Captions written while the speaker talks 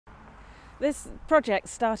This project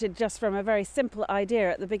started just from a very simple idea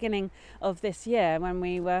at the beginning of this year when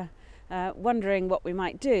we were wondering what we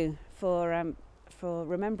might do for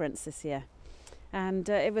remembrance this year. And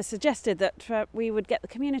it was suggested that we would get the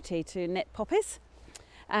community to knit poppies,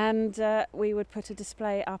 and we would put a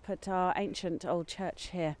display up at our ancient old church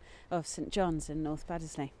here of St John's in North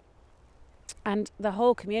Baddesley. And the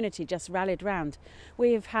whole community just rallied round.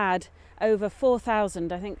 We've had over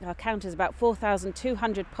 4,000, I think our count is about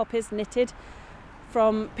 4,200 poppies knitted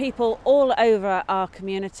from people all over our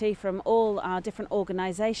community, from all our different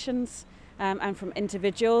organisations, and from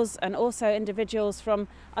individuals, and also individuals from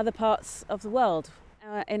other parts of the world.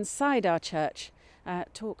 Inside our church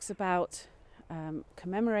talks about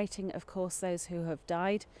commemorating, of course, those who have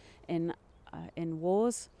died in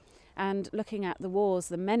wars, and looking at the wars,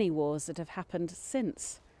 the many wars that have happened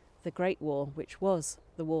since the Great War, which was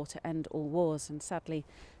the war to end all wars and sadly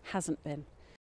hasn't been.